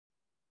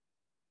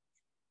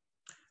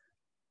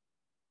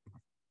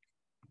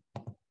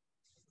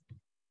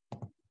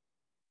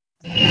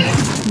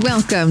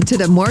Welcome to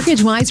the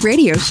Mortgage Wise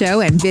radio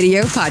show and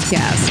video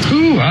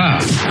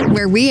podcast,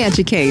 where we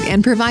educate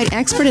and provide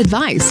expert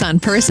advice on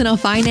personal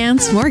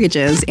finance,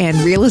 mortgages, and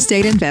real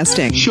estate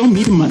investing. Show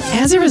me the money.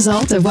 As a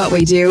result of what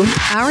we do,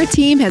 our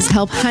team has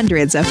helped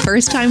hundreds of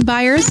first-time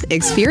buyers,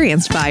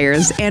 experienced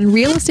buyers, and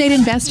real estate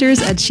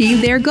investors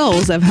achieve their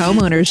goals of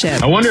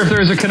homeownership. I wonder if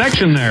there's a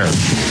connection there.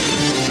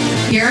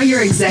 Here are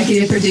your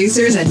executive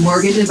producers and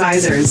mortgage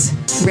advisors,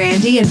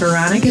 Randy and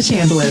Veronica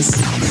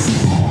Chambliss.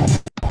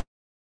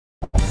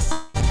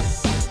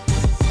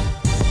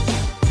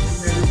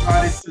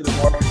 To the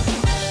Mortgage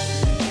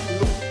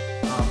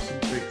I'm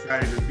super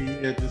excited to be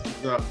here. This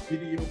is a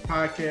video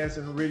podcast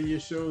and radio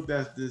show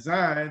that's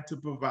designed to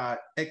provide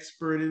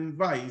expert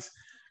advice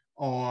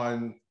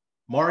on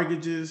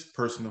mortgages,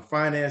 personal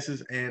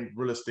finances, and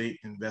real estate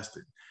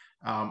investing.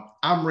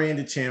 I'm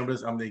Randy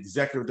Chambliss. I'm the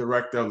Executive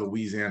Director of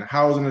Louisiana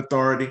Housing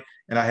Authority,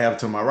 and I have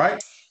to my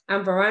right.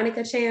 I'm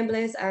Veronica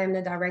Chambliss. I am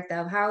the Director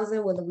of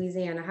Housing with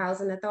Louisiana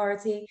Housing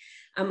Authority.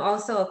 I'm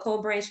also a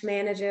co-branch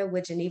manager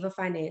with Geneva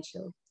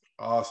Financial.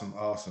 Awesome.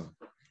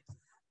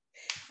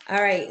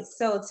 All right,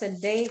 so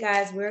today,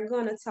 guys, we're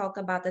going to talk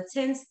about the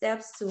 10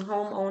 steps to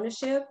home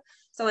ownership.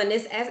 So in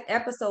this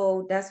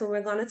episode, that's what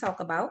we're going to talk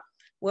about.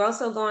 We're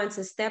also going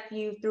to step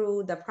you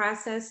through the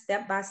process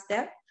step by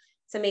step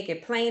to make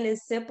it plain and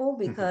simple,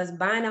 because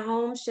buying a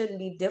home shouldn't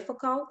be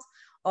difficult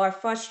or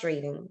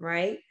frustrating,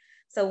 right?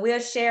 So we'll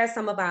share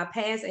some of our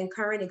past and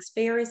current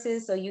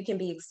experiences so you can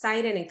be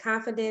excited and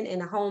confident in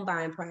the home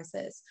buying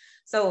process.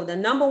 So the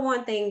number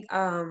one thing,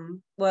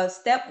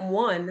 step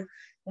one,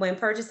 when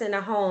purchasing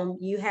a home,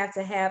 you have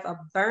to have a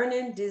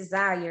burning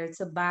desire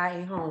to buy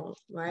a home,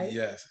 right?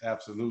 Yes,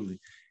 absolutely.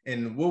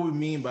 And what we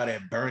mean by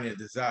that burning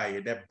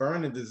desire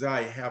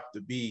have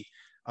to be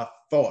a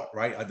thought,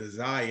 right? A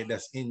desire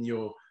that's in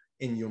your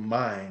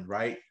mind,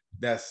 right?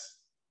 That's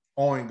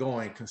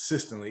ongoing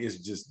consistently. It's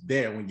just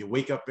there. When you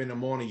wake up in the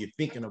morning, you're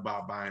thinking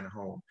about buying a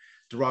home.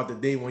 Throughout the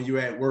day, when you're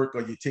at work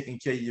or you're taking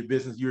care of your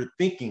business, you're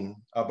thinking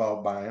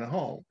about buying a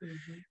home.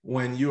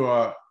 When you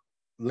are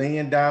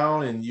laying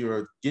down and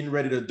you're getting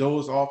ready to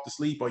doze off to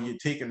sleep, or you're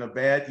taking a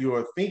bath, you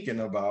are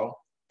thinking about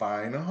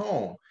buying a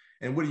home.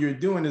 And what you're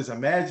doing is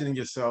imagining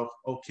yourself,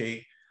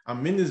 okay,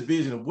 I'm in this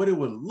vision of what it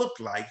would look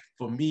like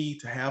for me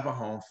to have a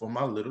home for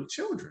my little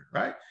children,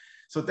 right?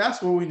 So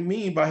that's what we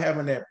mean by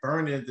having that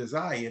burning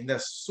desire. And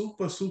that's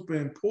super, super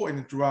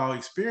important through our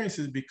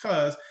experiences,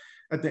 because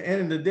at the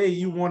end of the day,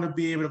 you want to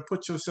be able to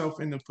put yourself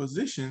in a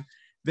position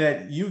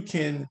that you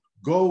can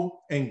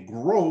go and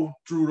grow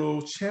through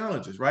those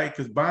challenges, right?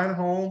 Because buying a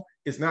home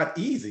is not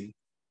easy,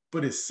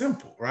 but it's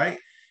simple, right?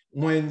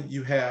 When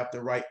you have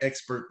the right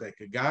expert that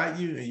could guide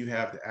you and you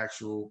have the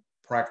actual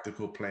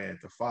practical plan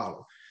to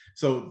follow.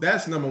 So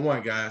that's number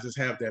one, guys, is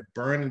have that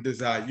burning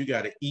desire. You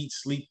got to eat,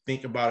 sleep,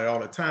 think about it all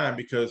the time,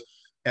 because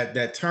at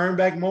that turn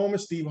back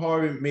moment, Steve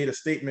Harvey made a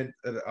statement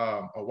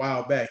a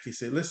while back. He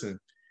said, listen,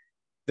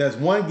 there's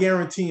one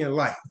guarantee in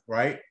life,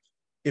 right?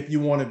 If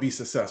you want to be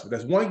successful,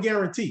 there's one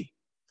guarantee.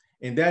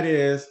 And that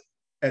is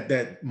at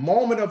that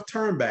moment of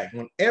turn back,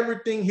 when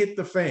everything hit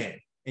the fan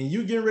and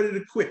you get ready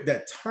to quit,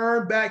 that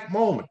turn back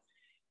moment.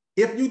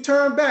 If you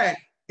turn back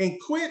and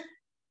quit,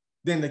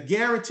 then the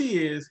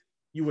guarantee is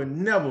you will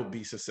never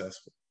be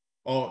successful,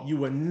 or you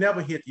will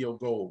never hit your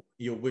goal,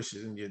 your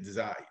wishes, and your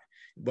desire.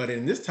 But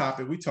in this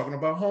topic, we're talking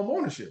about home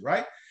ownership,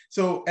 right?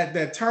 So at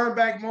that turn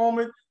back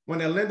moment, when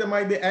a lender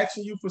might be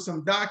asking you for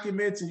some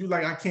documents and you're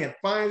like, I can't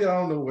find it, I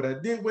don't know what I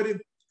did with it.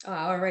 Oh,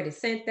 I already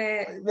sent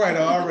that. Right,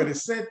 I already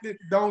sent it.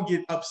 Don't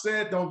get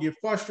upset, don't get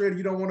frustrated.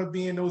 You don't want to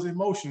be in those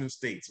emotional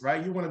states,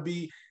 right? You want to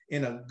be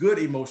in a good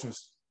emotional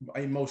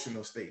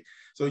state.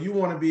 So you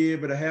want to be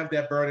able to have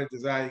that burning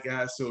desire,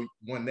 guys, so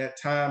when that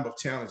time of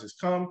challenges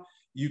come,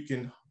 you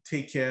can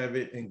take care of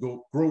it and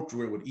grow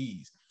through it with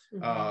ease.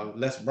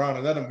 Les Brown,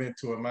 another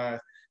mentor of mine,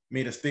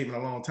 made a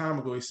statement a long time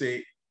ago. He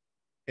said,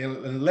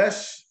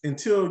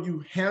 until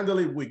you handle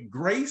it with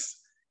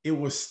grace, it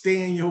will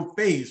stay in your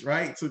face,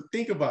 right? So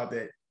think about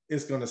that.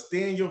 It's going to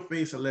stay in your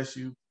face unless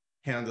you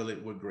handle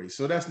it with grace.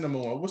 So that's number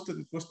one. What's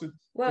the?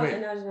 Well,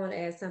 and I just want to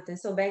add something.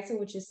 So back to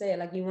what you said,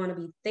 like you want to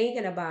be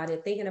thinking about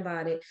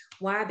it.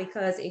 Why?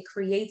 Because it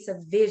creates a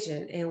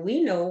vision. And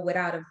we know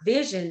without a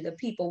vision, the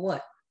people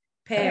what?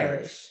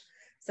 Perish.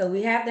 So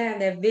we have to have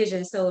that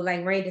vision. So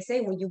like Randy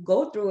said, when you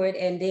go through it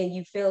and then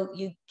you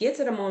get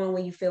to the moment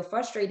when you feel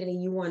frustrated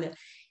and you want to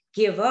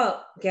give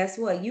up, guess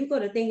what? You're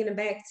going to thinking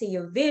back to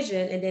your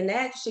vision, and then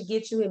that should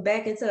get you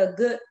back into a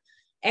good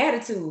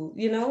attitude,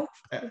 you know?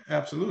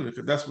 Absolutely,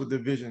 because that's what the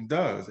vision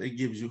does. It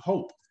gives you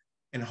hope,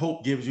 and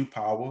hope gives you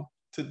power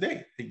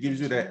today. It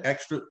gives you that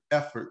extra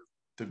effort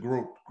to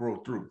grow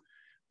through.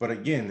 But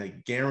again, the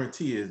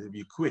guarantee is if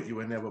you quit, you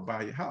will never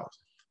buy your house.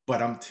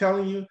 But I'm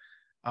telling you,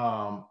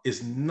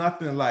 it's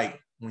nothing like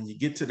when you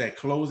get to that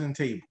closing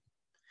table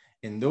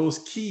and those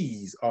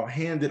keys are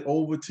handed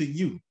over to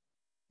you.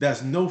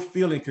 There's no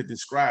feeling could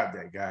describe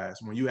that, guys,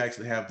 when you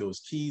actually have those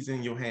keys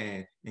in your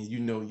hand and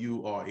you know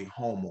you are a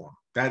homeowner.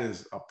 That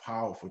is a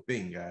powerful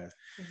thing, guys.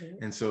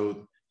 And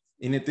so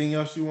Anything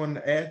else you want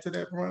to add to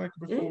that, Veronica,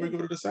 before we go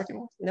to the second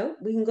one? Nope,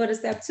 we can go to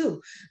step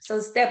 2. So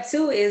step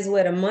 2 is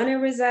where the money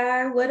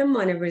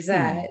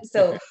resides.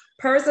 So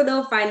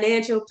personal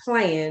financial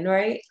plan,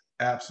 right?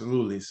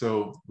 Absolutely.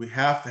 So we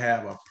have to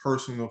have a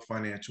personal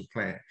financial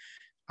plan.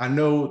 I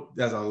know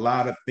there's a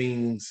lot of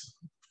things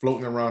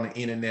floating around the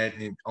internet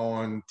and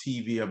on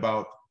TV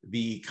about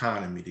the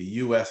economy, the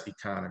US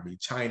economy,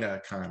 China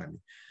economy.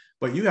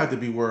 But you need to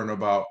be worrying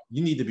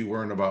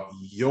about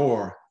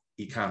your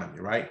economy,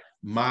 right?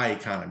 My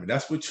economy.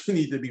 That's what you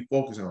need to be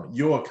focusing on,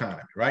 your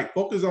economy, right?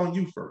 Focus on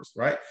you first,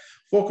 right?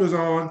 Focus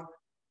on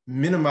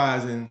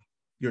minimizing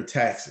your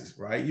taxes,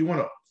 right? You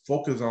want to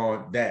focus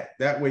on that.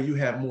 That way you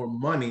have more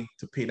money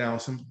to pay down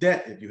some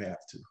debt if you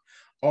have to,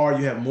 or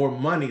you have more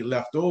money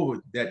left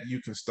over that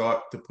you can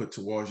start to put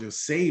towards your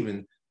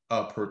saving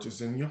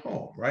purchasing your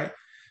home, right?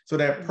 So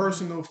that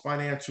personal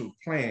financial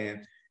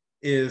plan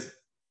is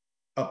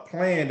a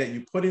plan that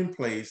you put in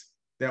place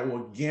that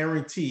will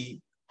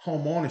guarantee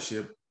home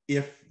ownership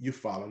if you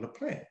follow the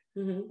plan.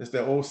 It's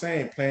that old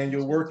saying, plan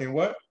your work and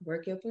what?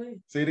 Work your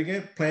plan. Say it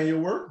again, plan your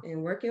work.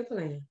 And work your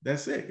plan.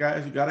 That's it,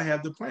 guys. You got to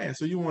have the plan.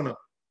 So you want to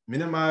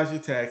minimize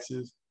your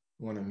taxes,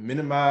 you want to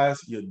minimize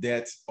your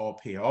debts or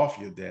pay off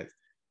your debts,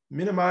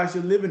 minimize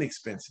your living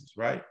expenses,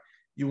 right?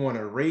 You want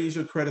to raise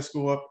your credit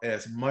score up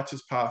as much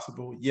as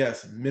possible.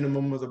 Yes,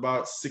 minimum was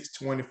about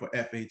 620 for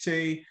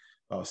FHA,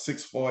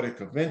 640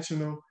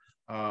 conventional,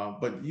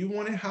 but you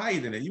want it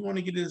higher than that. You want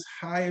to get it as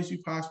high as you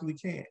possibly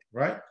can,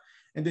 right?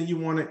 And then you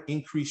want to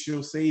increase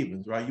your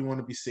savings, right? You want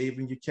to be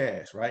saving your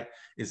cash, right?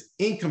 It's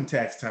income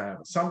tax time.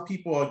 Some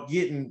people are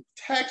getting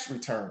tax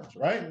returns,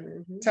 right?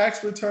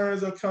 Tax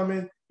returns are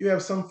coming. You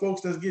have some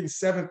folks that's getting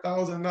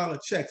 $7,000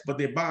 checks, but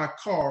they buy a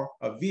car,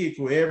 a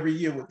vehicle every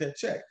year with that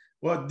check.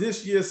 Well,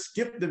 this year,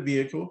 skip the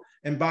vehicle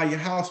and buy your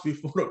house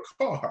before the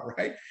car,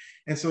 right?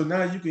 And so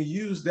now you can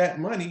use that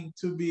money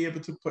to be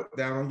able to put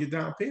down on your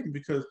down payment,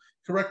 because,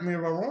 correct me if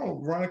I'm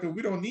wrong, Veronica,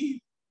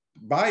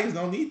 buyers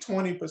don't need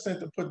 20%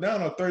 to put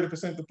down or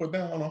 30% to put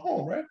down on a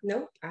home, right?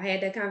 Nope. I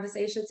had that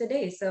conversation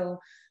today. So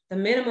the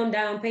minimum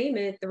down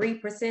payment,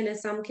 3% in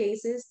some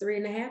cases,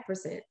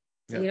 3.5%.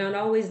 You don't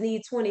always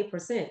need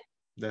 20%.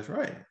 That's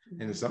right.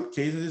 And in some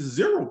cases,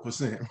 it's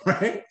 0%,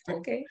 right?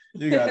 Okay.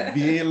 You got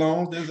VA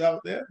loans that's out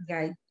there. You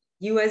got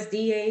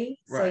USDA.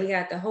 Right. So you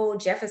got the whole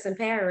Jefferson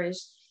Parish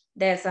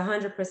that's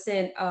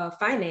 100%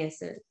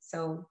 financing.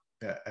 So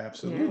yeah,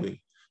 absolutely. Yeah.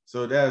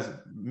 So there's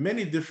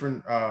many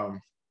different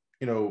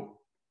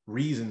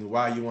reasons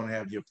why you want to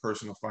have your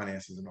personal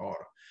finances in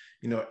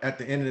order. At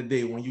the end of the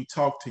day, when you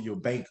talk to your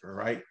banker,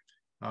 right?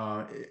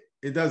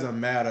 It doesn't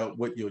matter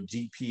what your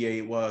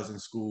GPA was in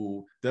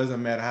school.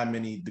 Doesn't matter how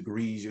many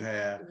degrees you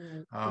have.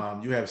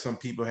 You have some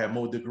people have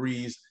more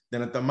degrees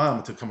than a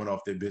thermometer coming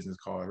off their business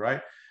card,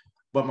 right?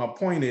 But my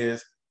point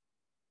is,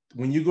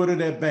 when you go to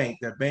that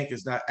bank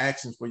is not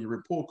asking for your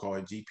report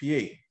card,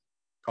 GPA,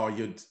 or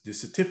your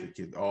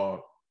certificate,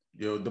 or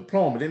your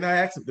diploma. They're not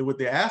asking. What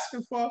they're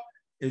asking for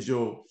is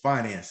your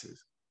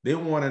finances. They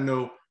want to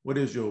know what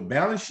is your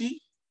balance sheet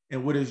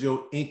and what is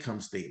your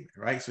income statement,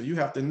 right? So you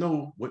have to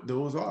know what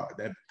those are.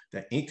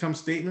 That income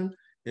statement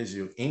is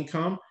your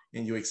income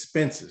and your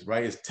expenses,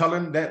 right? It's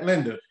telling that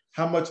lender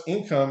how much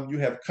income you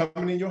have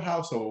coming in your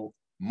household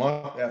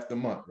month after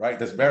month, right?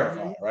 That's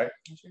verified, right?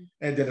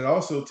 And then it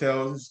also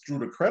tells us through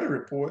the credit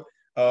report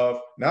of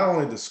not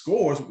only the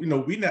scores, we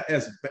not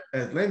as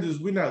lenders,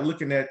 we're not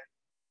looking at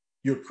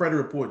your credit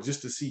report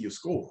just to see your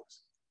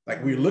scores.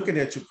 Like, we're looking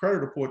at your credit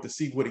report to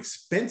see what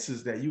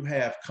expenses that you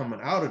have coming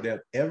out of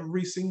that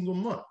every single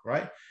month,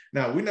 right?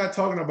 Now, we're not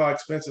talking about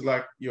expenses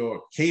like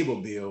your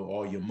cable bill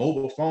or your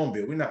mobile phone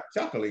bill. We're not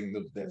calculating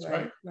those debts,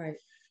 right? Right.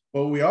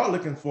 But we are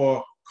looking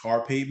for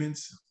car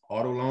payments,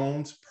 auto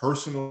loans,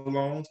 personal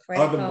loans,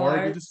 credit other cards,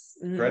 mortgages,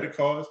 credit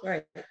cards.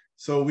 Right.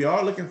 So we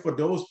are looking for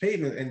those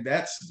payments, and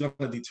that's going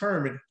to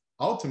determine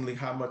ultimately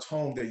how much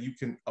home that you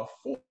can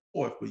afford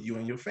for you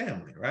and your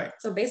family, right?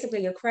 So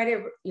basically, your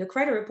credit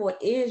report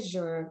is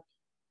your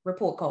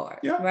report card,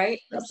 right?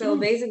 Absolutely. So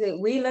basically,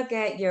 we look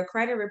at your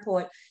credit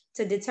report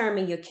to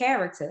determine your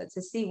character, to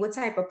see what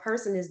type of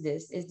person is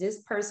this. Is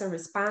this person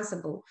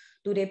responsible?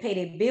 Do they pay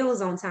their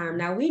bills on time?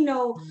 Now, we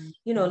know,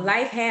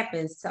 life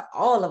happens to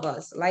all of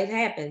us. Life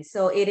happens.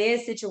 So it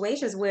is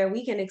situations where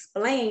we can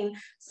explain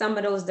some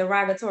of those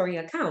derogatory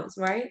accounts,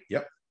 right?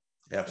 Yep,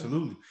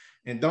 absolutely.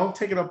 And don't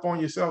take it up on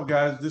yourself,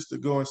 guys, just to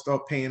go and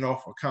start paying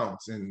off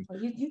accounts. And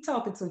you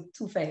talking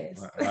too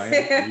fast. You're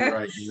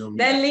right.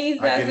 That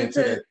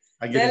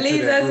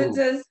leads us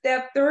into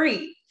step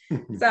 3.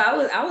 So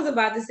I was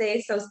about to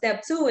say, so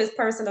step 2 is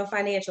personal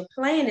financial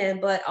planning,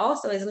 but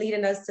also is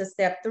leading us to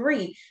step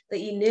 3,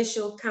 the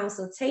initial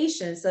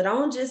consultation. So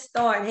don't just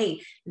start, hey,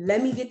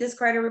 let me get this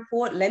credit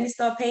report. Let me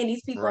start paying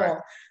these people off.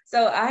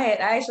 So I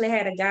actually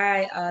had a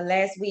guy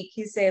last week.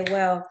 He said,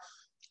 well,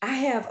 I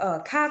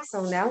have Cox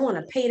on there. I want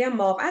to pay them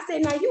off. I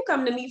said, now you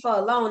come to me for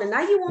a loan and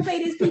now you want to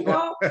pay these people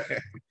off?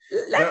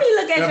 Let me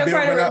look at your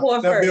credit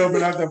report first. That bill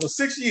been out there for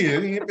 6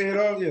 years. He ain't paid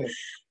off yet.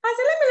 I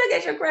said, let me look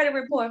at your credit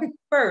report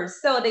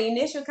first. So the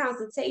initial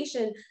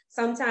consultation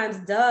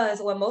sometimes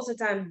does, or most of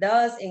the time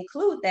does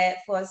include that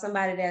for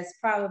somebody that's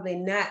probably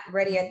not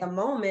ready at the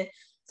moment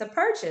to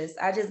purchase.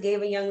 I just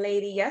gave a young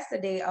lady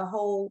yesterday a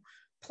whole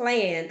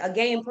plan, a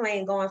game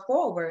plan going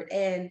forward.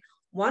 And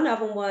one of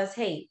them was,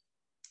 hey,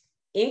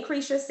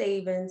 increase your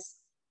savings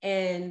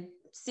and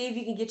see if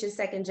you can get your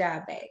second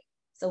job back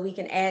so we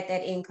can add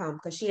that income.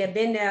 Because she had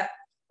been there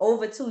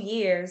over 2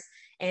 years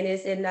and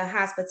is in the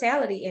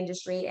hospitality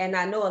industry. And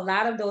I know a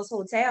lot of those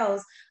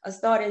hotels are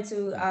starting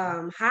to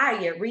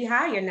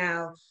rehire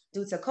now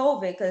due to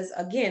COVID. Because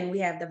again, we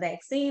have the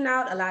vaccine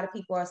out. A lot of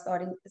people are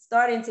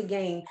starting to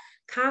gain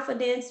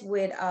confidence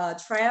with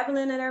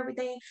traveling and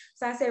everything.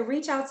 So I said,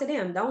 reach out to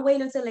them. Don't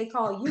wait until they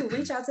call you.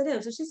 Reach out to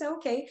them. So she said,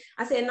 okay.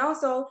 I said, and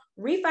also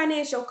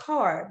refinance your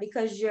car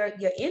because your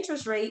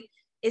interest rate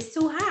is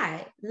too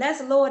high.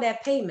 Let's lower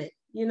that payment,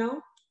 you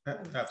know?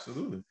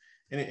 Absolutely.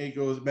 And it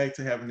goes back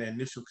to having that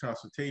initial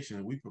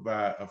consultation. We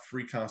provide a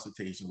free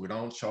consultation. We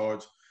don't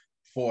charge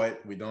for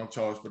it. We don't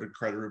charge for the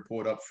credit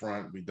report up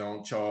front. We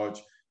don't charge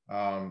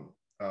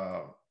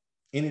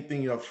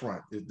anything up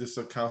front. This is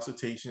a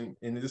consultation,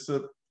 and it's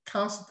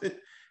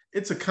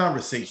a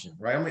conversation,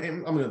 right? I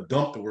mean, I'm going to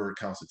dump the word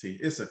consultation.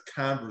 It's a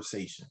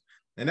conversation.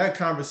 And that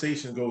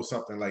conversation goes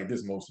something like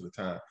this most of the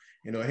time.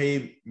 You know,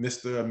 hey,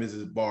 Mr. or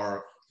Mrs.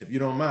 Barr, if you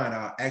don't mind,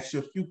 I'll ask you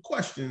a few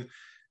questions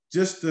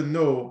just to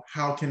know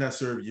how can I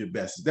serve you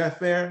best. Is that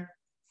fair?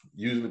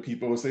 Usually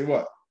people will say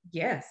what?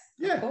 Yes,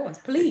 yeah, of course,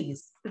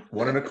 please.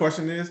 One of the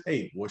questions is,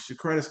 hey, what's your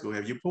credit score?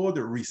 Have you pulled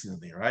it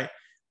recently, right?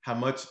 How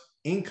much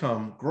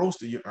income gross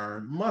do you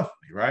earn monthly,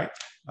 right?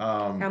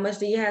 How much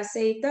do you have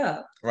saved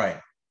up? Right.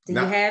 Do you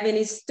have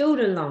any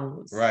student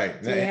loans?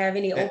 Right. Do you have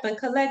any open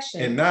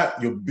collection? And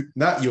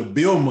not your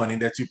bill money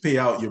that you pay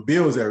out your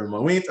bills every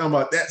month. We ain't talking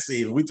about that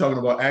saving. We're talking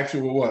about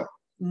actual what?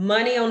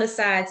 Money on the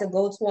side to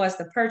go towards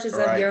the purchase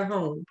of your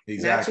home,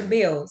 not your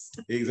bills.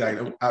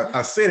 Exactly.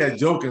 I say that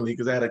jokingly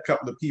because I had a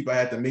couple of people, I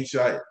had to make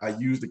sure I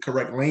used the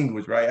correct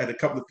language, right? I had a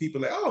couple of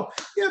people like, oh,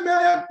 yeah, man,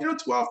 I have,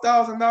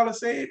 $12,000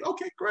 saved.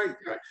 Okay, great.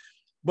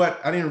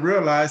 But I didn't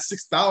realize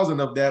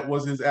 6,000 of that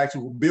was his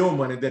actual bill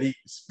money that he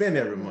spent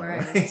every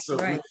month. Right? So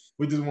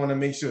we just want to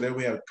make sure that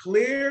we have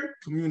clear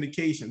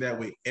communication. That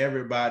way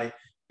everybody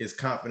is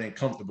confident and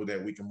comfortable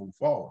that we can move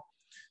forward.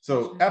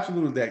 So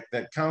absolutely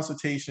that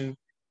consultation,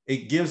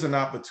 it gives an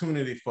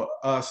opportunity for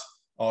us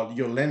or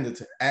your lender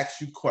to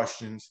ask you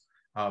questions.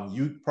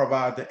 You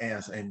provide the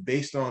answer, and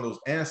based on those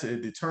answers,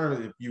 it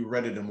determines if you're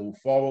ready to move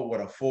forward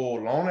with a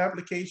full loan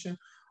application,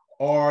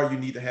 or you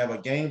need to have a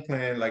game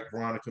plan, like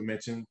Veronica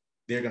mentioned.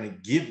 They're going to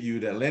give you,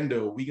 that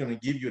lender, we're going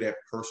to give you that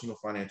personal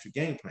financial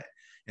game plan.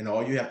 And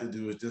all you have to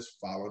do is just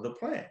follow the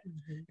plan.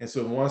 And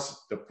so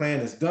once the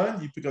plan is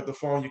done, you pick up the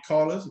phone, you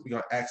call us, we're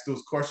going to ask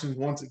those questions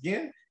once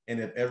again. And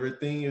if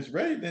everything is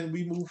ready, then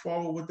we move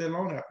forward with that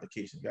loan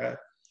application, guys.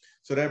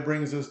 So that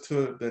brings us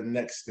to the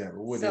next step.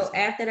 So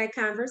after that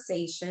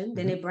conversation,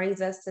 then it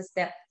brings us to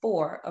step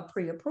 4, a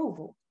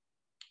pre-approval.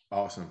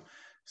 Awesome.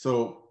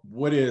 So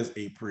what is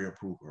a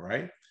pre-approval,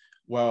 right?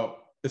 Well,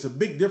 it's a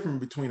big difference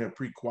between a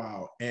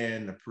pre-qual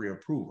and a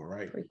pre-approval,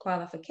 right?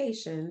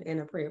 Pre-qualification and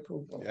a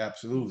pre-approval.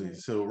 Absolutely.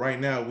 So right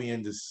now we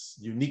in this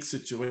unique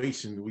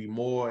situation. We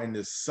more in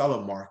this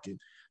seller market,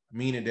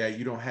 meaning that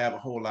you don't have a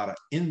whole lot of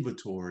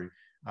inventory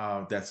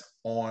that's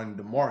on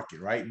the market,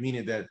 right?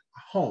 Meaning that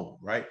home,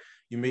 right?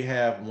 You may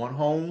have one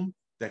home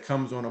that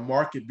comes on the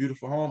market,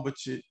 beautiful home, but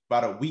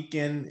by the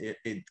weekend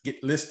it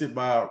get listed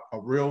by a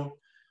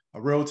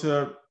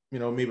realtor.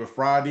 Maybe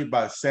Friday,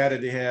 by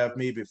Saturday have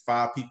maybe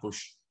 5 people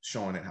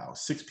showing that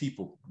house, 6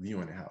 people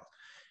viewing the house.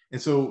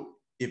 And so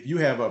if you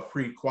have a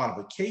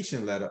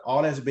pre-qualification letter,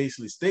 all that's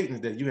basically stating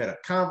is that you had a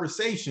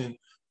conversation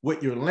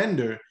with your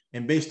lender,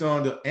 and based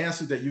on the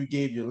answers that you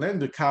gave your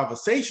lender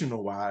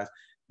conversational wise,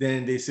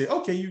 then they say,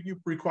 okay, you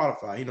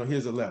pre-qualify,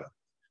 here's a letter.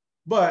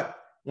 But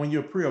when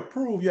you're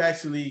pre-approved, you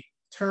actually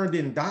turned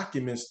in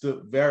documents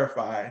to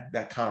verify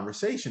that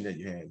conversation that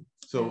you had.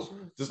 So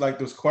just like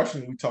those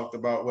questions we talked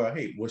about, well,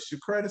 hey, what's your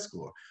credit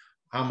score?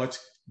 How much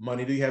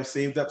money do you have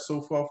saved up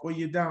so far for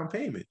your down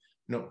payment?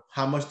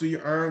 How much do you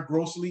earn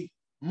grossly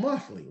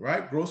monthly,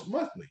 right? Gross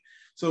monthly.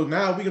 So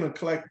now we're going to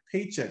collect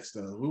paycheck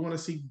stuff. We want to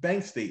see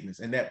bank statements,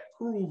 and that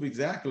prove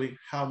exactly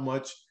how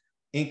much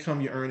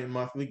income you're earning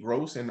monthly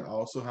gross, and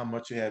also how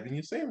much you have in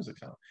your savings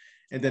account.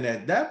 And then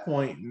at that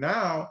point,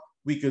 now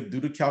we could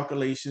do the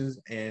calculations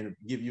and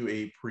give you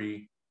a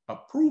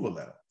pre-approval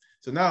letter.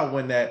 So now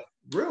when that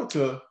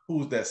realtor,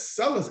 who's that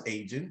seller's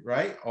agent,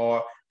 right,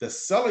 or the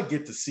seller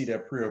get to see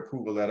that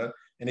pre-approval letter,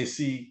 and they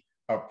see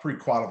a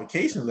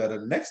pre-qualification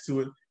letter next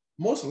to it,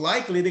 most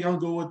likely they're going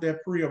to go with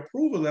that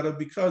pre-approval letter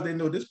because they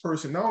know this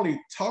person not only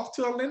talked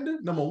to a lender,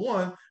 number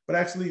one, but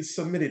actually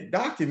submitted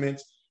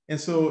documents. And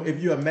so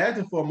if you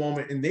imagine for a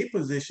moment in their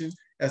position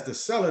as the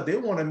seller, they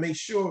want to make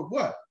sure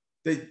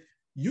that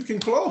you can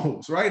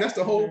close, right? That's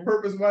the whole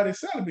purpose why they're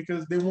selling,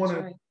 because they want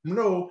to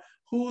know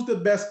who's the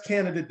best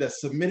candidate that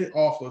submitted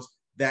offers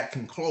that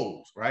can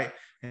close, right?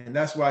 And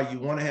that's why you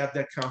want to have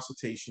that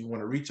consultation. You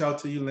want to reach out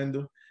to your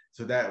lender,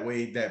 so that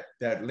way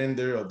that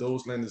lender or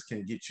those lenders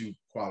can get you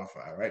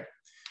qualified, right?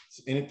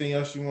 So anything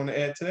else you want to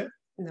add to that?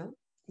 No,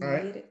 all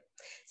right. It.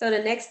 So the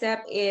next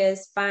step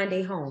is find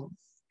a home.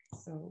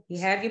 So you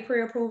have your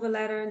pre-approval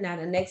letter. Now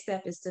the next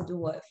step is to do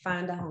what?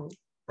 Find a home.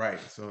 Right.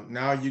 So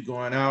now you're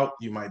going out,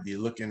 you might be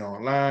looking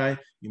online,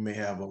 you may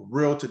have a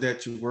realtor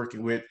that you're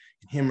working with,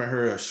 him or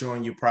her are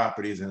showing you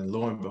properties, and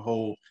lo and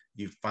behold,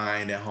 you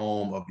find a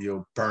home of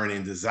your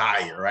burning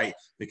desire, right?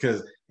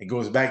 Because it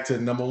goes back to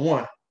number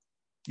one,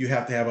 you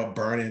have to have a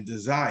burning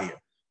desire.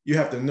 You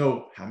have to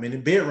know how many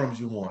bedrooms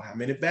you want, how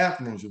many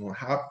bathrooms you want,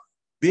 how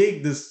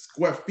big the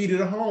square feet of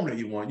the home that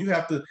you want. You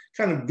have to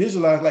kind of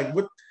visualize like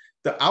what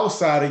the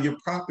outside of your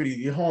property,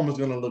 your home is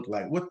going to look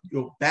like, what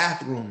your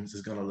bathrooms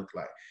is going to look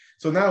like.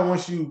 So now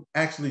once you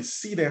actually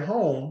see that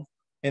home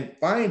and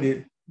find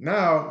it,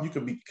 now you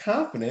can be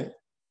confident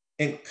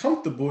and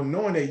comfortable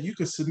knowing that you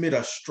can submit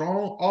a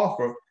strong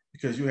offer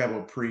because you have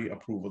a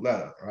pre-approval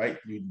letter, right?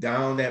 You're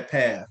down that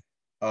path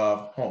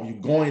of home,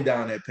 you're going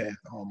down that path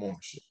of home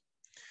ownership.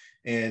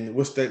 And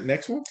what's that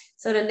next one?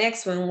 So the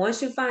next one,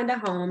 once you find a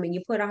home and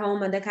you put a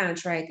home under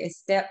contract, is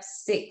step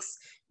 6.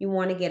 You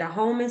want to get a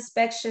home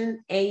inspection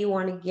and you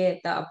want to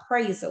get the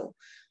appraisal.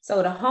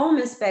 So the home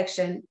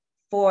inspection,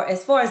 for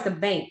as far as the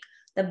bank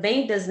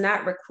does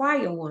not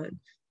require one,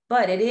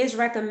 but it is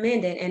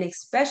recommended, and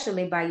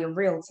especially by your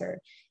realtor.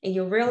 And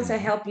your realtor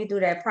help you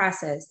through that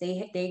process.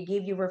 They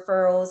give you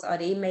referrals, or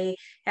they may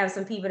have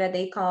some people that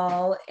they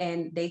call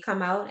and they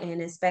come out and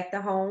inspect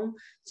the home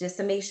just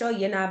to make sure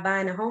you're not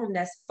buying a home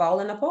that's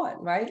falling apart,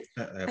 right?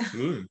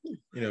 Absolutely.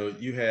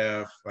 You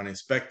have an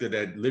inspector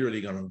that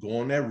literally going to go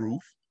on that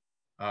roof.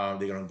 They're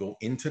going to go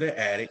into the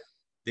attic.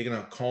 They're going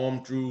to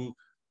comb through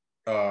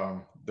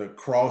the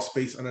crawl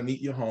space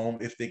underneath your home.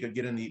 If they could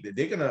get underneath it,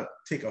 they're going to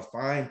take a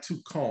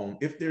fine-tooth comb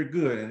if they're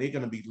good, and they're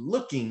going to be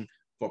looking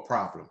for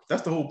problems.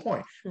 That's the whole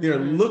point. They're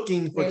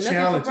looking for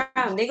challenges.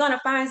 They're going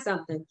to find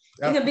something.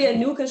 It could be a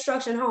new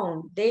construction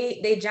home.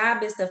 Their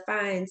job is to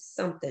find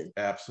something.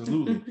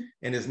 Absolutely.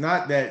 And it's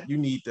not that you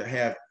need to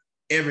have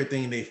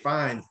everything they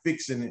find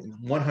fixed in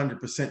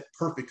 100%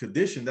 perfect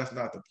condition. That's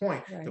not the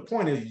point. Right. The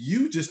point is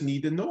you just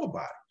need to know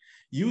about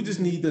it. You just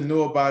need to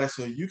know about it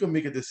so you can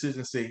make a decision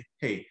and say,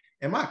 hey,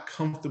 am I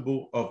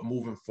comfortable of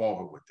moving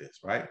forward with this,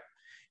 right?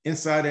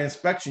 Inside the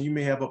inspection, you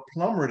may have a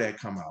plumber that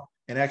come out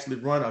and actually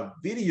run a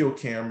video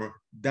camera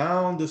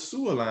down the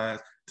sewer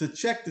lines to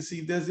check to see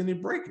if there's any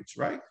breakage,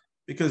 right?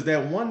 Because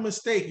that one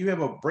mistake, you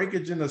have a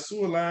breakage in the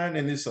sewer line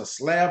and it's a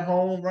slab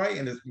home, right?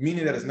 And it's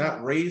meaning that it's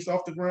not raised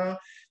off the ground.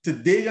 To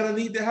dig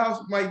underneath the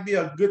house might be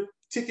a good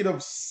ticket of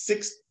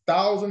 $6,000,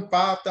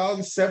 $5,000,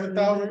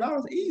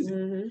 $7,000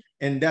 easy.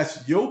 And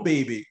that's your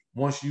baby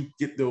once you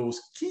get those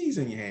keys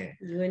in your hand.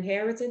 You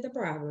inherited the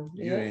problem.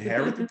 You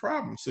inherit the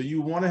problem. So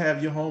you want to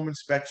have your home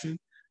inspection.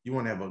 You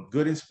want to have a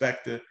good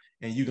inspector,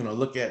 and you're going to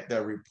look at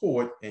that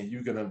report and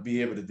you're going to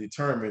be able to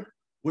determine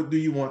what do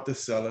you want the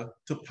seller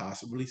to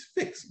possibly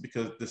fix?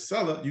 Because the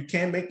seller, you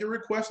can make your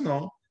request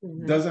known.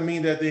 Doesn't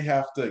mean that they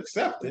have to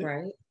accept it,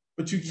 right?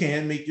 But you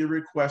can make your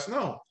request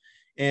known.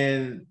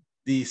 And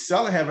the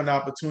seller have an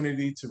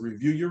opportunity to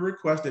review your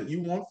request that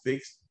you want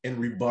fixed and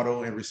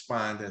rebuttal and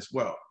respond as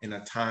well in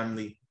a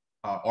timely,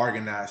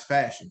 organized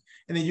fashion.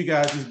 And then you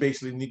guys just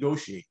basically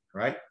negotiate,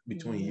 right?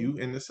 Between you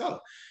and the seller.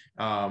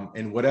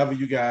 And whatever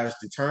you guys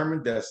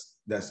determine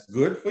that's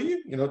good for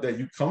you, that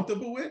you're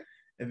comfortable with,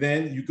 and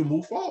then you can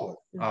move forward.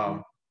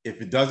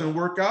 If it doesn't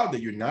work out,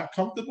 that you're not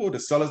comfortable, the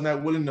seller's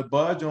not willing to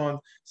budge on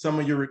some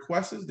of your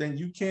requests, then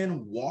you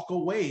can walk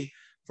away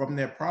from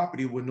that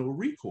property with no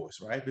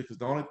recourse, right? Because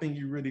the only thing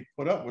you really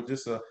put up was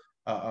just a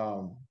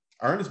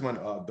earnest money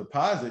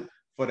deposit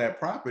for that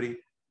property.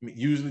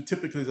 Usually,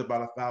 typically, is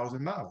about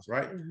 $1,000,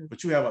 right?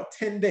 But you have a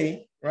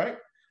 10-day, right?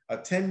 A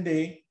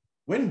 10-day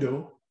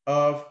window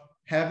of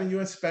having your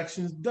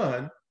inspections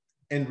done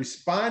and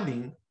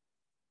responding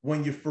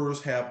when you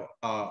first have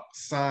a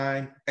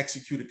signed,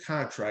 executed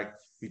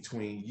contract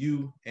between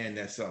you and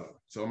that seller.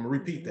 So I'm gonna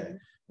repeat that.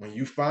 When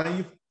you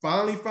finally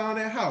found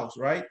that house,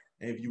 right?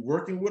 And if you're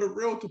working with a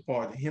realtor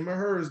partner, him or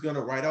her is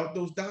gonna write out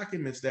those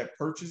documents, that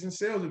purchase and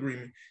sales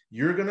agreement.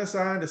 You're gonna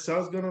sign, the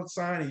seller's gonna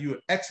sign, and you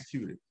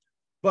execute it.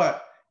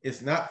 But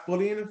it's not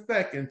fully in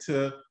effect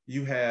until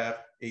you have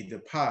a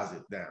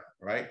deposit down,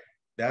 right?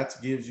 That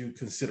gives you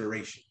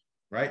consideration,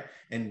 right?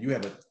 And you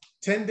have a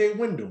 10-day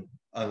window,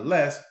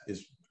 unless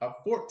it's a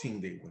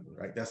 14-day window,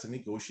 right? That's a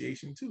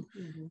negotiation too.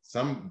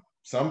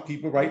 Some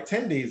people write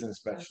 10 days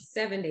inspection.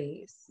 7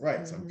 days.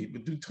 Right. Some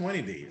people do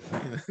 20 days.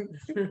 Right?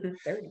 30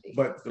 days.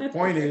 But the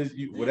point is,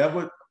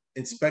 whatever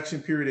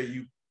inspection period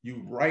that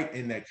you write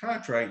in that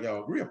contract,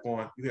 y'all agree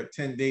upon, you have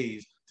 10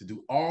 days to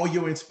do all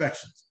your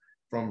inspections,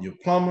 from your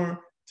plumber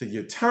to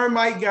your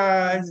termite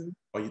guys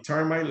or your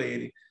termite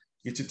lady.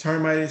 Get your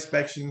termite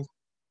inspections,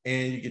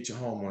 and you get your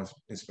home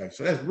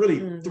inspection. So that's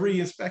really 3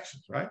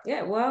 inspections, right?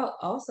 Yeah. Well,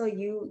 also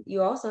you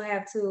also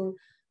have to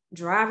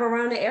drive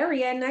around the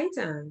area at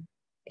nighttime.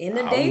 in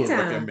the I would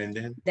daytime. recommend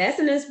it. That's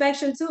an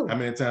inspection too. How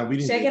many times we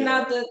didn't checking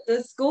out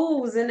the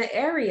schools in the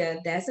area?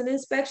 That's an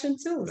inspection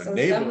too. So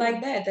stuff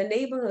like that, the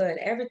neighborhood,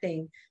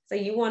 everything. So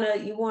you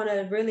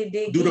wanna really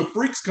dig Do deep. the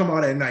freaks come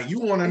out at night? You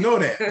want to know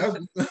that.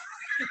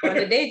 On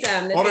the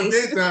daytime. On the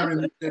daytime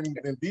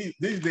in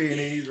these day and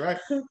age, right?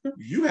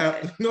 You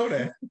have to know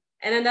that.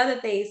 And another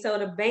thing, so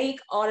the bank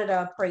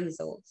auditor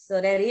appraisal.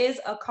 So that is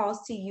a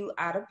cost to you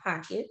out of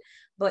pocket,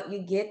 but you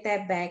get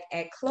that back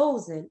at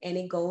closing, and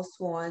it goes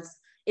towards,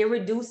 it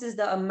reduces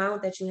the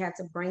amount that you had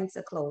to bring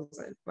to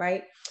closing,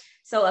 right?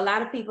 So a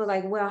lot of people are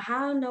like, well,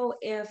 how do I know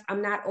if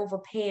I'm not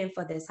overpaying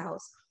for this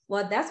house?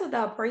 Well, that's what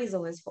the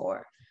appraisal is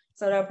for.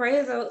 So the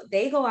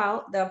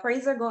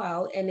appraiser go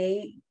out and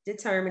they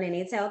determine and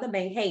they tell the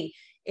bank, hey,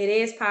 it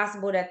is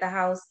possible that the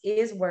house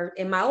is worth,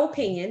 in my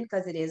opinion,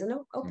 because it is an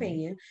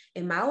opinion,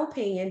 in my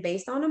opinion,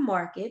 based on the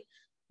market,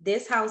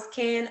 this house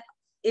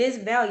is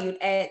valued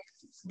at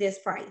this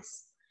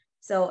price.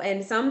 So,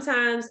 and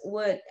sometimes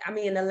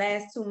in the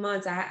last 2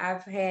 months,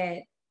 I've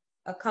had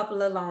a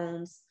couple of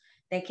loans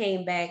that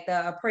came back,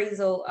 the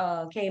appraisal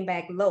came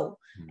back low.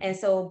 And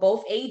so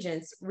both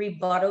agents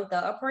rebutted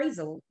the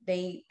appraisal.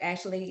 They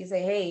actually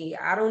say, hey,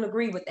 I don't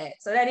agree with that.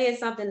 So that is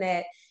something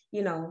that,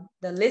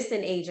 the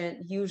listing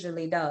agent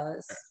usually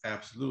does.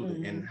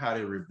 Absolutely. And how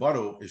they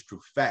rebuttal is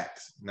through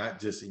facts, not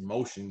just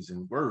emotions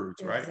and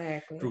words, right?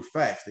 Exactly. Through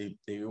facts.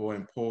 They will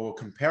employ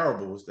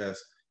comparables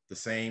that's the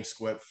same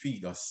square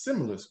feet or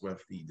similar square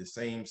feet, the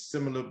same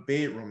similar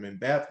bedroom and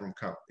bathroom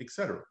count,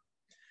 etc.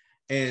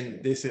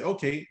 And they say,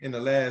 okay, in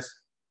the last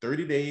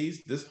 30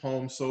 days, this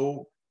home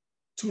sold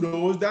 2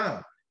 doors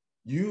down.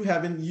 You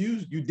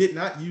did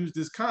not use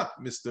this comp,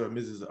 Mr. or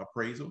Mrs.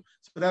 Appraisal.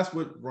 So that's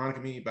what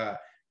Veronica means by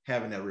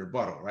having that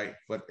rebuttal, right?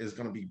 But it's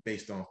going to be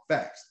based on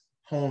facts.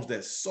 Homes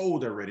that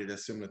sold already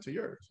that's similar to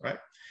yours, right?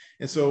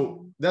 And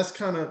so that's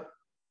kind of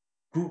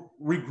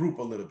regroup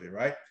a little bit,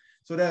 right?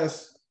 So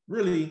that's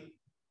really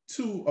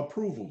 2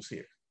 approvals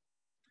here.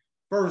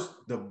 First,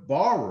 the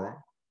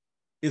borrower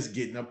is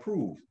getting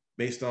approved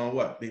based on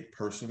what? Their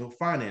personal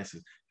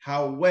finances.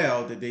 How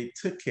well that they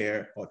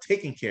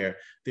taking care of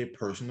their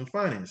personal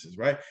finances,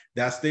 right?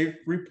 That's their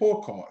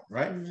report card,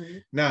 right?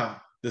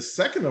 Now, the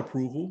second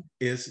approval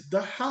is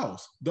the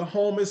house. The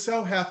home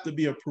itself has to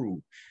be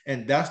approved.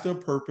 And that's the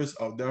purpose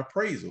of the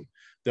appraisal.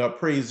 The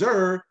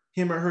appraiser,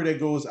 him or her that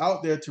goes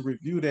out there to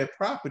review that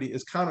property,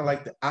 is kind of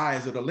like the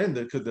eyes of the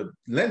lender, because the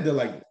lender,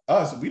 like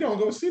us, we don't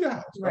go see the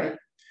house, right?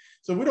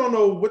 So we don't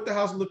know what the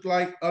house looked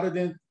like other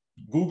than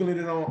Googling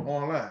it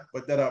online.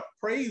 But that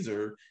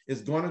appraiser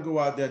is going to go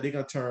out there. They're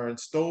going to turn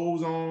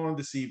stoves on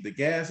to see if the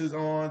gas is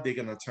on. They're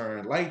going to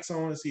turn lights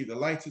on to see if the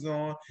lights is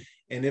on.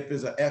 And if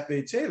it's a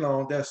FHA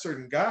loan, there's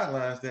certain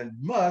guidelines that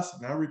must,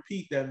 and I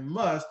repeat, that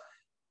must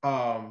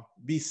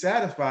be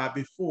satisfied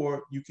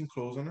before you can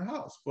close on the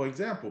house. For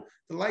example,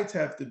 the lights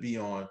have to be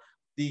on.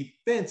 The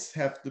fence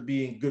have to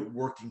be in good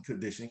working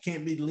condition. It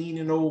can't be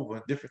leaning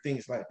over, different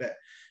things like that.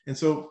 And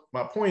so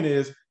my point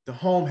is, the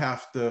home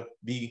has to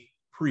be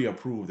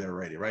pre-approved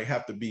already, right?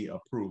 Have to be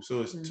approved.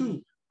 So it's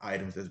 2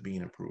 items that's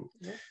being approved.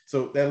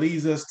 So that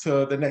leads us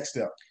to the next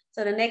step.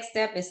 So the next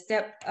step is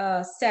step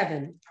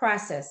 7,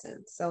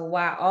 processing. So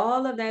while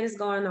all of that is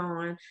going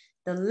on,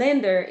 the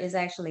lender is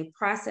actually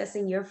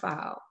processing your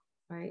file,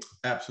 right?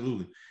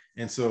 Absolutely.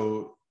 And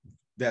so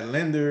that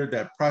lender,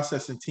 that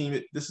processing team,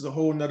 this is a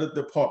whole nother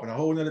department, a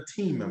whole nother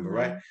team member,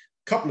 right?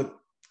 Couple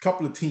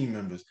of team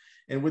members.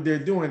 And what they're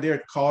doing,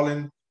 they're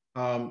calling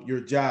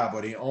your job,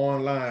 or they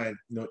online,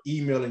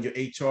 emailing your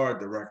HR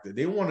director.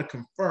 They want to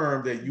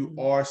confirm that you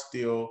are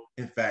still,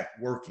 in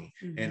fact, working.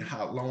 And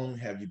how long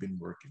have you been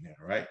working there,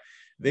 right?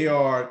 They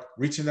are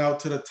reaching out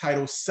to the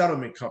title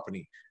settlement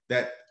company,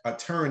 that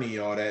attorney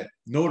or that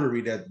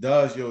notary that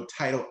does your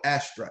title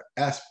abstract,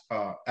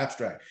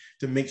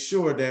 to make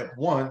sure that,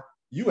 one,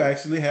 you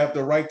actually have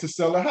the right to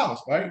sell a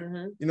house, right?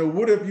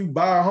 What if you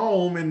buy a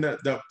home and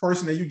the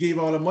person that you gave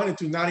all the money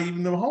to, not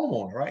even the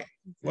homeowner, right?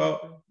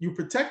 Well, you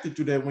protected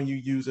through that when you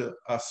use a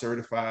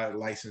certified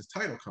licensed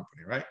title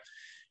company, right?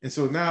 And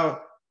so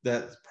now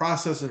that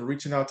process of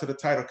reaching out to the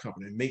title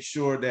company, make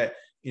sure that,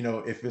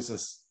 if it's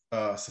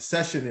a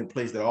succession in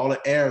place, that all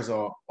the heirs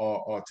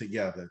are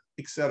together,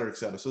 et cetera, et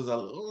cetera. So there's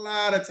a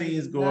lot of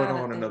things going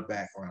on in the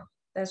background.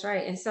 That's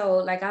right. And so,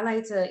 like, I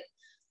like to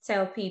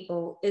tell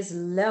people, it's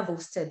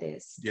levels to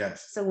this.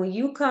 Yes. So when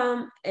you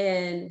come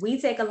and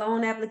we take a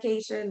loan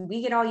application,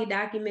 we get all your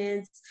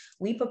documents,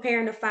 we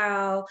preparing the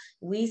file,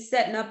 we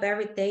setting up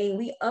everything,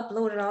 we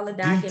uploaded all the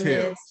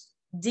documents.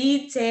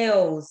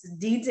 Details.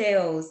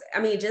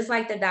 I mean, just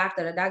like the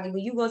doctor, when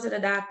you go to the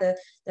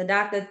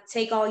doctor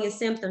take all your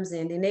symptoms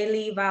in, and they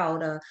leave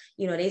out,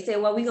 they say,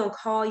 well, we're going to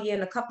call you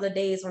in a couple of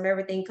days when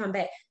everything come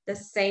back. The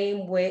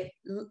same with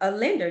a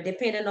lender,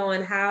 depending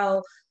on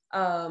how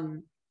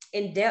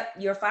in depth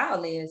your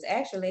file is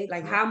actually,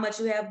 like how much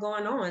you have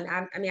going on.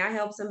 I mean, I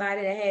helped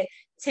somebody that had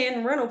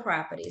 10 rental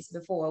properties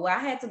before. Well, I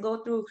had to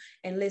go through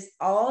and list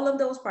all of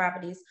those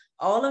properties,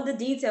 all of the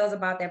details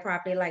about that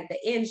property, like the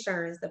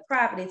insurance, the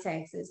property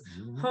taxes,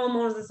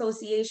 homeowners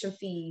association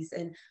fees,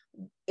 and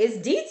it's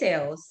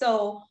details.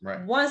 So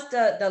once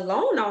the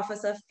loan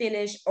officer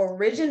finished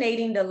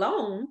originating the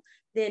loan,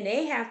 then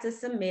they have to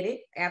submit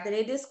it after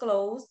they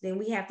disclose. Then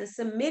we have to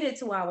submit it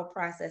to our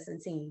processing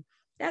team.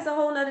 That's a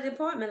whole nother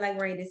department, like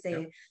Randy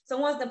said. So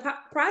once the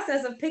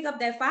processor pick up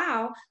that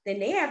file, then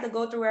they have to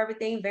go through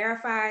everything,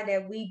 verify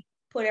that we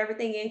put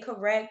everything in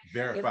correct.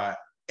 Verify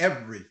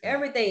everything.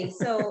 Everything.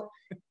 So,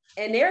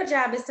 and their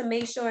job is to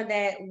make sure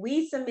that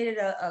we submitted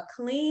a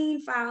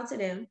clean file to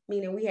them,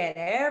 meaning we had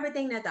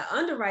everything that the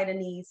underwriter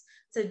needs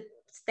to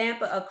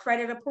stamp a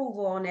credit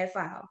approval on that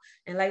file.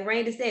 And like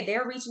Randy said,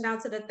 they're reaching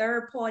out to the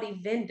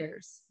third-party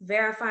vendors,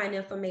 verifying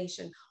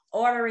information,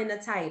 ordering the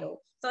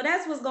title. So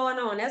that's what's going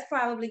on. That's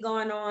probably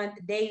going on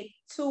day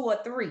 2 or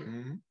 3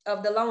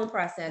 of the loan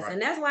process.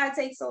 And that's why it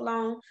takes so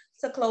long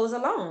to close a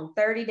loan,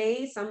 30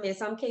 days, in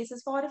some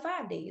cases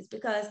 45 days,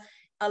 because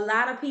a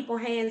lot of people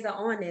hands are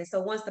on this.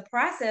 So once the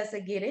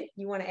processor get it,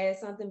 you want to add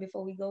something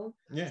before we go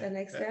to the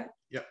next step?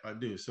 Yep, I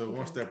do. So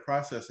once that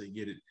processor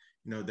get it,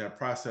 that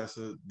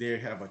processor, they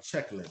have a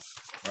checklist,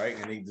 right?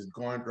 And they just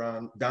going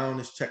down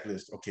this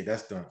checklist. Okay,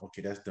 that's done.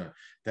 Okay, that's done.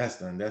 That's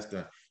done. That's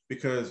done.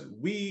 Because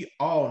we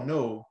all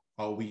know,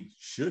 or we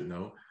should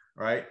know,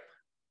 right?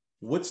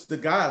 What's the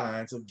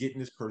guidelines of getting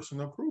this person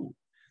approved?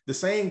 The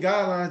same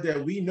guidelines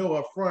that we know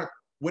up front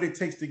what it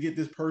takes to get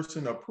this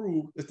person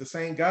approved is the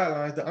same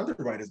guidelines the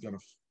underwriter is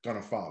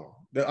gonna follow.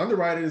 The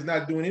underwriter is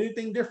not doing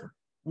anything different.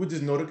 We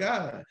just know the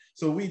guidelines.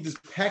 So we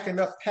just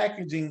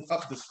packaging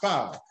up this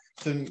file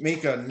to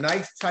make a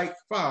nice tight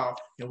file,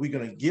 and we're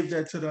gonna give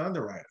that to the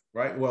underwriter,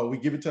 right? Well, we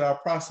give it to our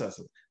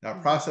processor.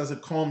 Our processor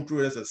comb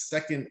through it as a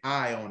second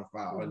eye on the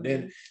file. And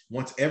then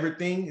once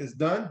everything is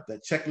done, the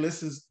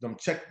checklist is, them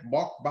check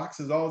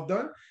boxes all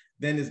done,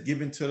 then it's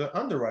given to the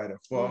underwriter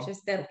for which is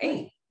step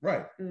 8.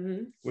 Right.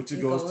 Which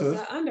it goes to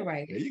the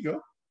underwriter. There you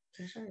go.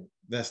 That's right.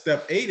 Now,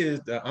 step 8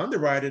 is the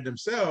underwriter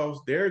themselves,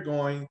 they're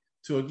going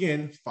to,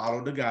 again,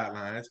 follow the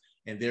guidelines,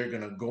 and they're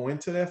going to go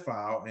into their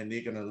file and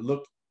they're going to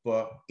look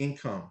for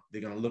income.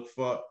 They're going to look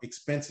for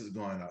expenses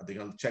going out. They're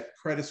going to check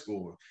credit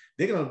score.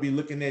 They're going to be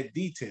looking at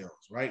details,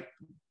 right?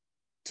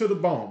 To the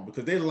bone,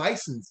 because their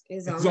license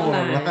is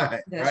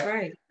online. That's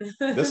right.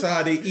 That's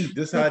how they eat.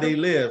 That's how they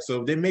live.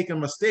 So if they make a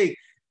mistake,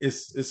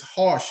 it's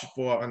harsh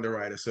for an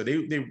underwriter. So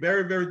they're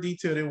very, very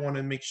detailed. They want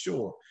to make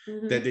sure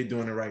that they're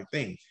doing the right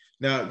thing.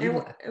 Now,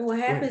 and what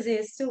happens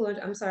is too,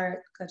 I'm sorry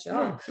to cut you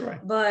off, right.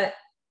 But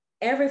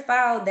every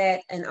file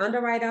that an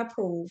underwriter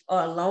approves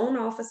or a loan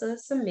officer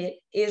submit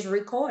is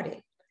recorded.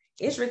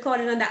 It's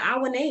recorded under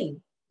our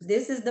name.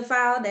 This is the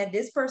file that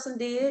this person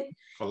did.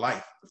 For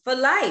life. For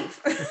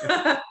life.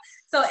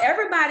 So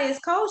everybody is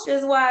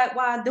cautious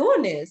while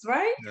doing this,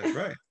 right? That's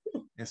right.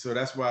 And so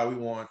that's why we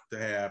want to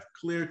have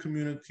clear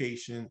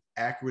communication,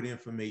 accurate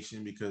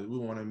information, because we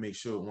want to make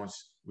sure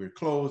once we're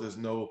closed, there's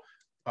no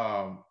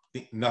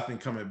nothing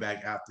coming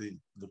back after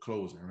the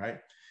closing, right?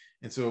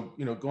 And so,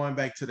 going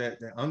back to that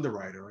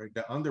underwriter, right?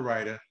 The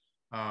underwriter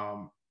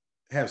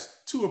has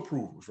 2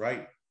 approvals,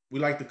 right? We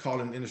like to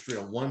call in the industry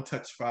a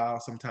one-touch file.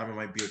 Sometimes it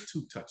might be a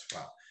 2-touch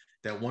file.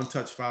 That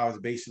one-touch file is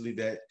basically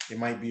that it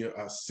might be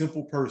a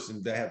simple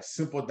person that have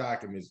simple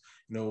documents,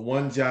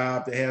 one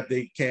job, they have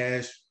their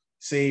cash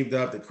saved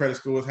up, the credit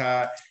score is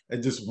high,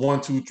 and just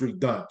 1, 2, 3,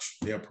 done,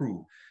 they're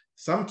approved.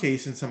 Some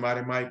cases,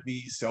 somebody might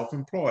be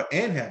self-employed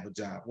and have a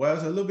job. Well,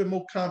 it's a little bit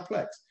more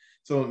complex.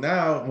 So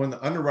now when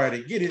the underwriter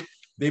get it,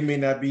 they may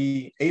not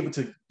be able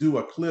to do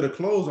a clear to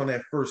close on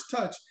that first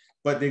touch,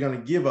 but they're going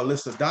to give a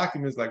list of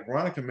documents, like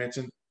Veronica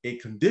mentioned, a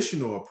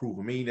conditional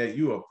approval, meaning that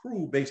you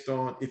approve based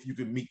on if you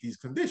can meet these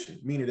conditions,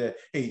 meaning that,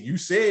 hey, you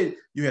said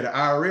you had an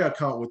IRA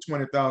account with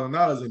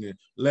 $20,000 in it.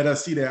 Let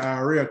us see that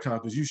IRA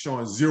account because you're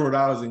showing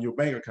 $0 in your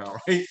bank account,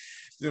 right?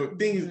 So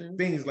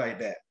things like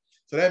that.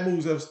 So that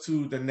moves us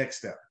to the next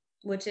step,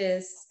 which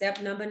is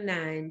step number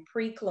 9,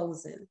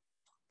 pre-closing.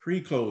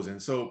 Pre-closing.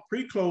 So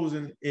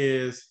pre-closing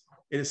is,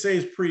 it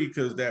says pre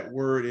because that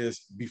word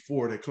is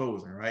before the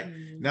closing, right?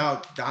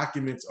 Now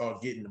documents are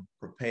getting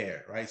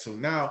prepared, right? So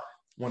now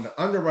when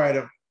the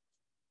underwriter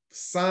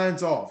sign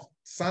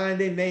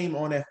their name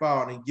on that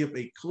file and give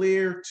a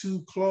clear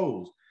to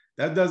close,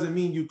 that doesn't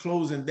mean you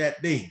closing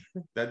that day.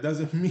 That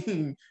doesn't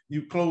mean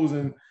you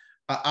closing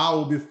an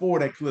hour before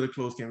that clear to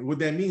close came. What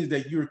that means is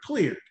that you're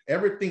cleared.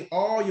 Everything,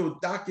 all your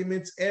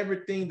documents,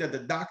 everything that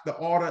the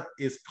order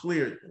is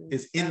cleared,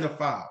 is in the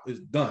file,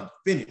 is done,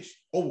 finished,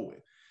 over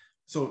with.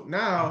 So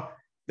now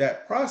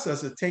that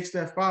processor takes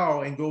that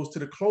file and goes to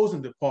the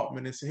closing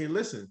department and say, hey,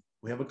 listen,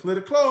 we have a clear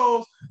to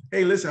close.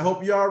 Hey, listen, I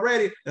hope you're all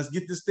ready. Let's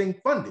get this thing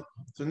funded.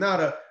 So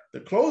now the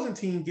closing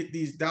team get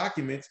these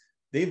documents.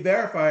 They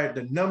verify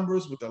the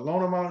numbers, what the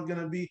loan amount is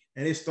going to be,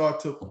 and they start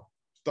to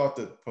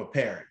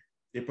prepare it.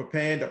 They're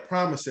preparing the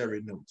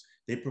promissory notes.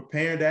 They're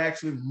preparing the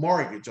actual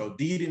mortgage or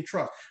deed and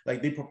trust.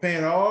 Like they're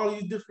preparing all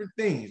these different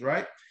things,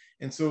 right?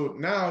 And so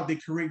now they're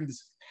creating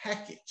this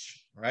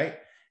package, right?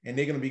 And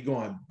they're going to be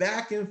going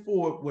back and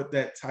forth with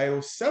that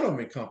title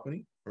settlement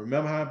company.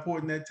 Remember how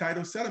important that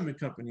title settlement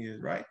company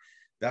is, right?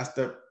 That's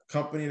the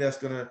company that's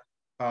going to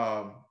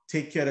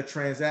take care of the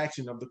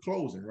transaction of the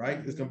closing, right?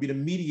 It's going to be the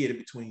mediator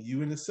between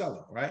you and the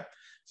seller, right?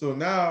 So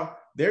now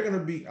they're going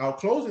to be, our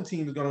closing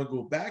team is going to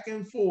go back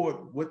and forth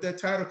with that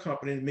title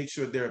company and make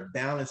sure they're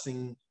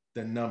balancing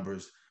the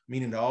numbers,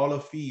 meaning that all the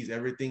fees,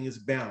 everything is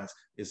balanced.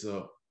 It's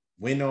a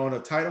win on a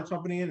title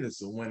company end,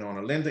 it's a win on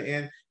a lender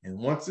end. And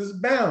once it's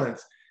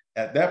balanced,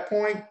 at that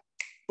point,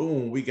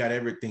 boom, we got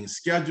everything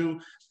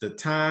scheduled, the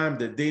time,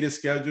 the data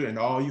schedule, and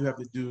all you have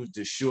to do is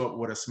just show up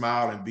with a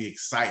smile and be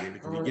excited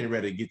because you're getting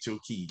ready to get your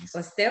keys.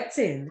 So step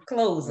 10,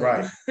 closing.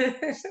 Right.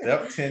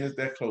 Step 10 is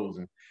that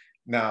closing.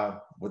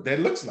 Now, what that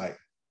looks like,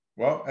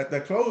 well, at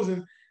that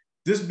closing,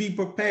 just be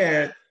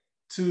prepared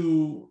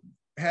to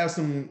have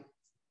some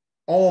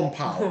arm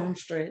power,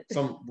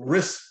 some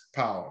wrist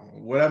power.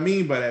 What I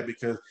mean by that,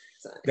 because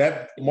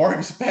that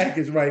mortgage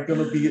package, right,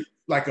 gonna be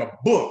like a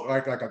book,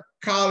 like a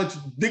college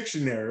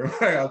dictionary,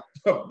 right?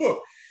 A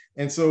book.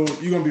 And so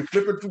you're gonna be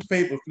flipping through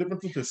paper, flipping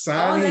through to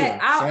sign in.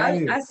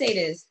 I say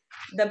this: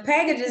 the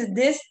package is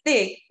this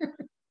thick,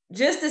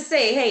 just to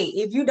say, hey,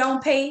 if you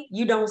don't pay,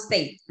 you don't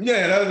stay.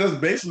 Yeah, that's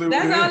basically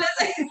that's what all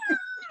it is.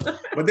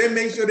 But they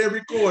make sure they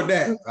record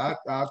that.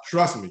 I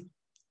trust me.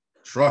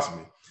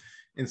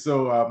 And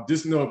so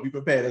just know, be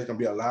prepared. There's gonna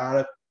be a lot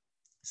of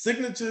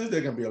signatures.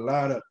 There's gonna be a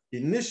lot of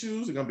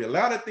initials. There's gonna be a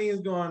lot of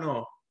things going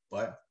on.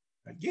 But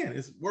again,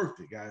 it's worth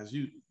it, guys.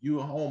 You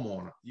a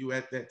homeowner. You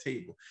at that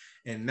table.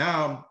 And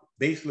now,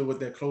 basically, what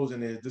that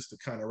closing is, just to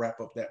kind of wrap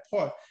up that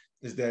part,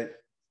 is that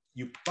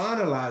you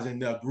finalizing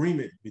the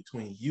agreement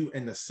between you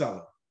and the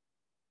seller,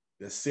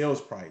 the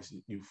sales price.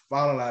 You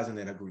finalizing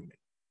that agreement.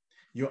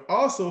 You're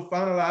also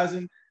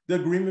finalizing the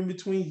agreement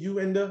between you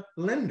and the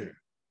lender.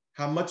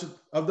 How much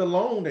of the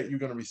loan that you're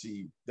going to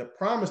receive, the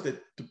promise to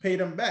pay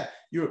them back.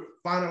 You're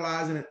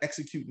finalizing and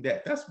executing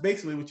that. That's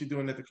basically what you're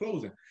doing at the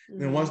closing.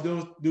 Mm-hmm. And once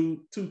those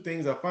two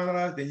things are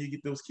finalized, then you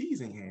get those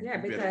keys in hand. Yeah,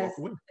 because,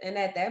 and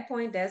at that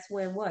point, that's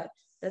when what?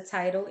 The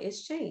title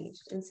is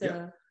changed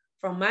into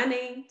from my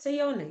name to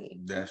your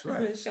name. That's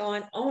right.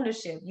 Showing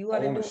ownership. You are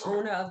the new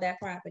owner of that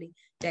property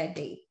that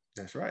day.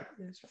 That's right.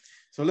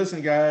 So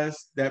listen,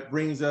 guys, that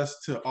brings us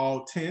to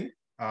all 10.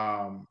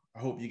 I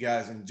hope you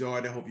guys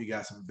enjoyed it. I hope you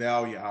got some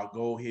value. Our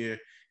goal here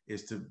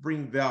is to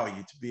bring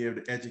value, to be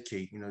able to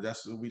educate.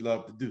 That's what we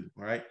love to do,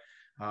 right?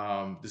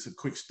 Just a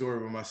quick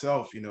story with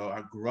myself.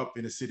 I grew up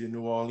in the city of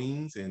New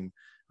Orleans, and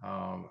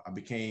I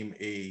became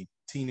a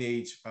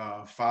teenage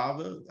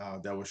father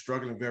that was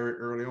struggling very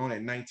early on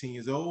at 19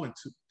 years old. And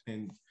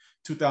in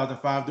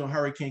 2005, during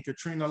Hurricane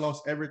Katrina, I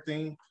lost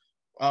everything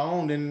I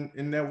owned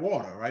in that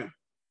water, right?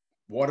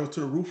 Water to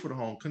the roof of the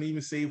home, couldn't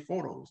even save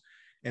photos.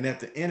 And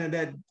at the end of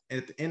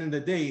the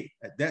day,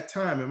 at that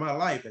time in my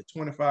life, at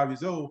 25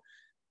 years old,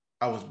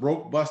 I was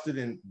broke, busted,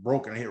 and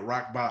broken. I hit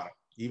rock bottom.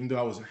 Even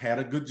though I had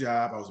a good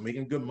job, I was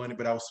making good money,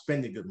 but I was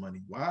spending good money.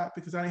 Why?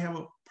 Because I didn't have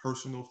a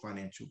personal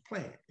financial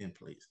plan in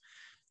place.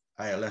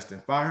 I had less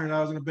than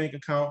 $500 in the bank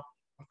account.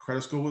 My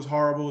credit score was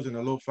horrible. It was in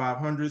the low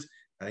 500s.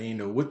 I didn't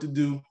know what to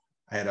do.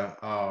 I had an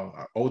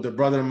older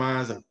brother of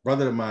mine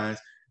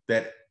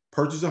that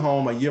purchased a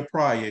home a year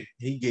prior.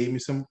 He gave me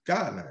some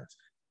guidelines.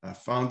 I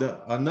found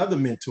another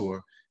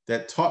mentor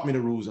that taught me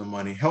the rules of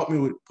money, helped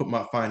me put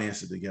my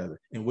finances together.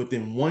 And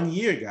within 1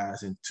 year,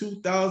 guys, in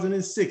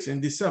 2006, in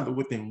December,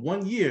 within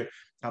 1 year,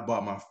 I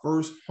bought my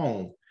first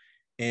home.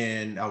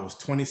 And I was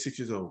 26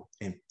 years old.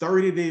 And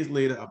 30 days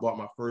later, I bought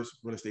my first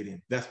real estate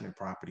investment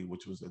property,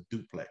 which was a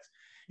duplex.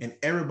 And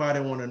everybody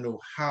want to know,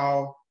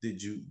 how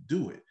did you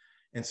do it?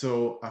 And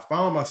so I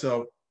found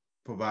myself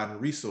providing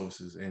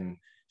resources and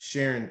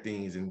sharing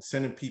things and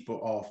sending people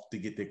off to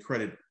get their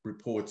credit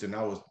reports. And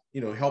I was,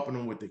 helping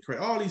them with the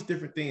credit, all these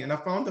different things. And I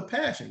found the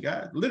passion,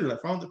 guys. Literally, I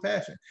found the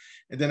passion.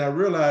 And then I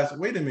realized,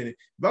 wait a minute,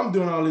 if I'm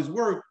doing all this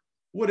work,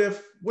 what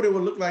it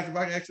would look like if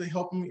I could actually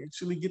help them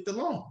actually get the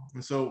loan?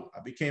 And so I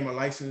became a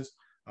licensed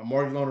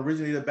mortgage loan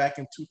originator back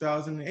in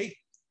 2008.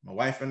 My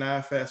wife and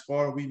I, fast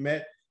forward, we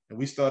met and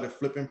we started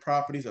flipping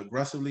properties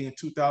aggressively in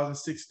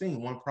 2016,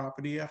 one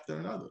property after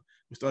another.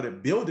 We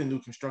started building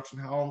new construction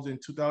homes in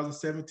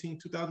 2017,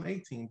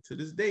 2018. To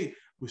this day,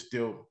 we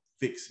still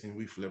fix and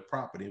we flip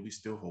property and we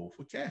still hold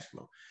for cash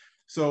flow.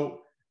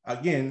 So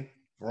again,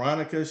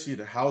 Veronica, she's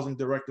the housing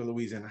director of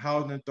Louisiana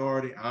Housing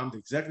Authority. I'm the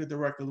executive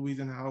director of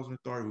Louisiana Housing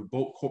Authority. We're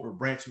both corporate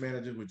branch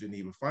managers with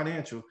Geneva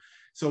Financial.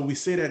 So we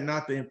say that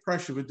not to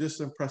impress you, but just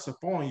to impress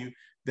upon you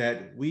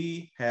that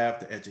we have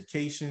the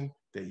education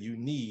that you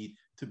need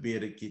to be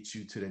able to get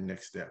you to the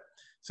next step.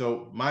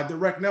 So my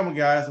direct number,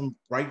 guys,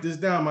 write this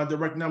down. My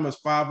direct number is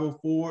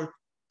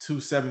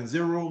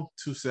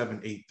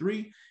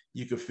 504-270-2783.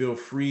 You can feel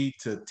free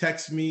to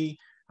text me,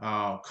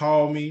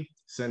 call me,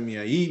 send me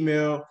an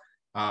email.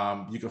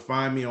 You can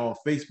find me on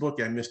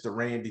Facebook at Mr.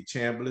 Randy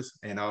Chambliss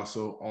and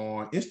also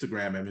on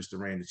Instagram at Mr.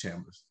 Randy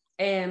Chambliss.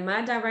 And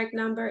my direct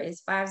number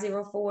is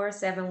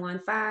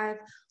 504-715-4644.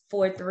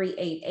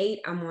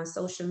 4388. I'm on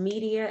social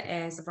media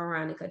as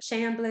Veronica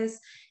Chambliss.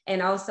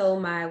 And also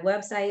my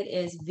website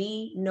is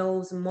V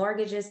Knows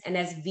Mortgages, and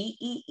that's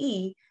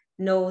VEE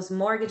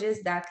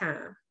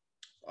knowsmortgages.com.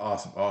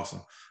 Awesome.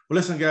 Well,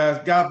 listen,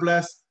 guys, God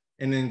bless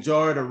and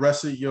enjoy the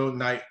rest of your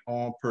night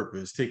on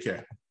purpose. Take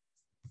care.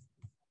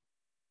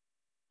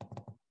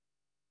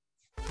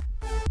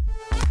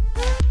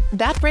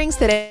 That brings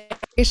today's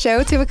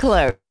show to a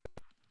close.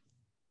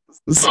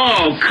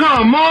 Oh,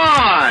 come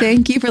on!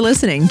 Thank you for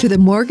listening to the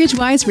Mortgage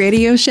Wise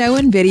radio show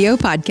and video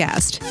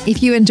podcast.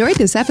 If you enjoyed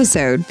this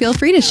episode, feel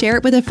free to share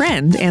it with a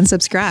friend and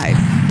subscribe.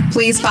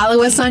 Please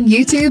follow us on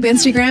YouTube,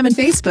 Instagram, and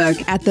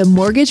Facebook at the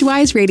Mortgage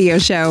Wise Radio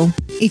Show.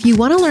 If you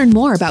want to learn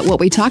more about what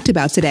we talked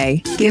about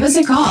today, give us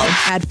a call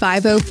at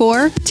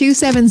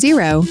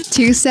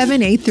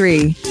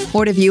 504-270-2783.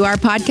 Or to view our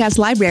podcast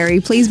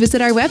library, please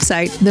visit our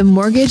website,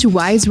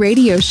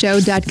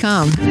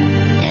 themortgagewiseradioshow.com.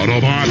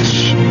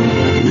 Autobots,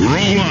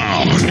 roll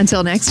out.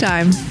 Until next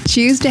time,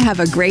 choose to have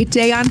a great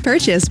day on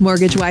purchase,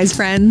 Mortgage Wise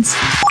friends.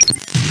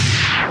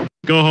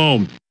 Go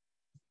home.